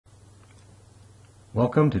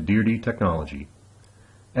Welcome to D Technology.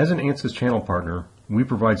 As an ANSYS channel partner, we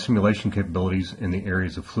provide simulation capabilities in the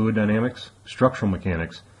areas of fluid dynamics, structural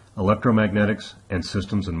mechanics, electromagnetics, and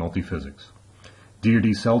systems and multiphysics.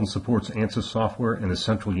 D seldom supports ANSYS software in the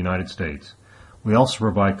central United States. We also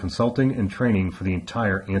provide consulting and training for the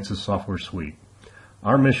entire ANSYS software suite.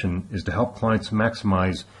 Our mission is to help clients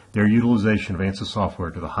maximize their utilization of ANSYS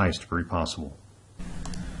software to the highest degree possible.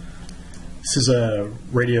 This is a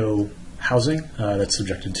radio housing that's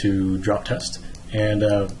subjected to drop test, and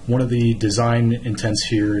one of the design intents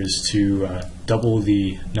here is to double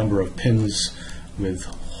the number of pins with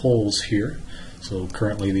holes here. So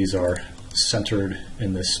currently these are centered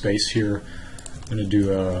in this space here. I'm going to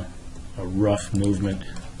do a rough movement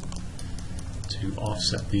to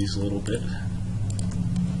offset these a little bit.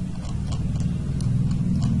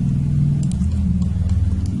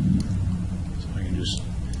 So I can just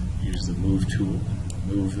use the move tool,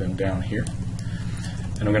 move them down here.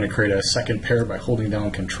 And I'm going to create a second pair by holding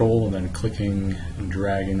down Control and then clicking and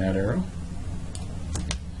dragging that arrow.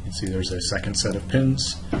 You can see there's a second set of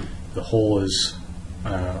pins. The hole is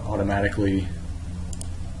automatically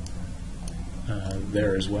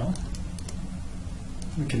there as well.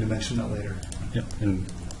 We can dimension that later. Yep, and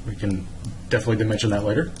we can definitely dimension that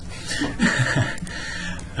later.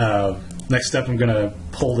 Next step, I'm going to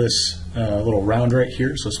pull this little round right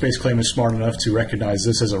here. So SpaceClaim is smart enough to recognize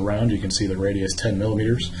this as a round. You can see the radius 10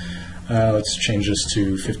 millimeters. Let's change this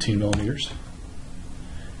to 15 millimeters.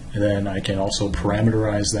 And then I can also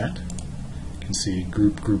parameterize that. You can see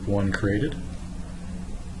group 1 created.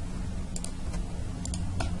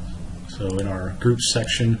 So in our groups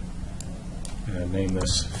section, I'm going to name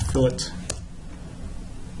this fillet.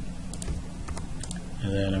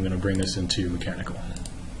 And then I'm going to bring this into mechanical.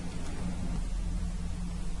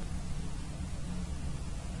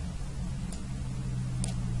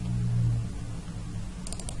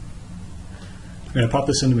 I'm going to pop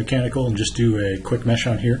this into mechanical and just do a quick mesh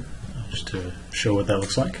on here, just to show what that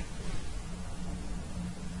looks like.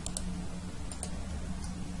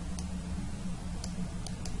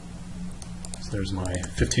 So there's my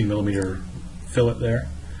 15 millimeter fillet there.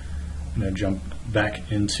 I'm going to jump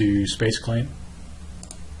back into SpaceClaim,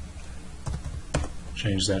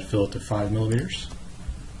 change that fillet to 5 millimeters,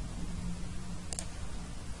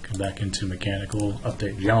 come back into mechanical,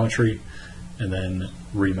 update geometry, and then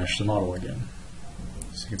remesh the model again.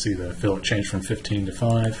 So you can see the fillet changed from 15 to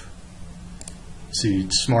 5. See,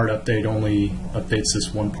 Smart Update only updates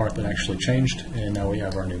this one part that actually changed, and now we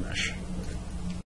have our new mesh.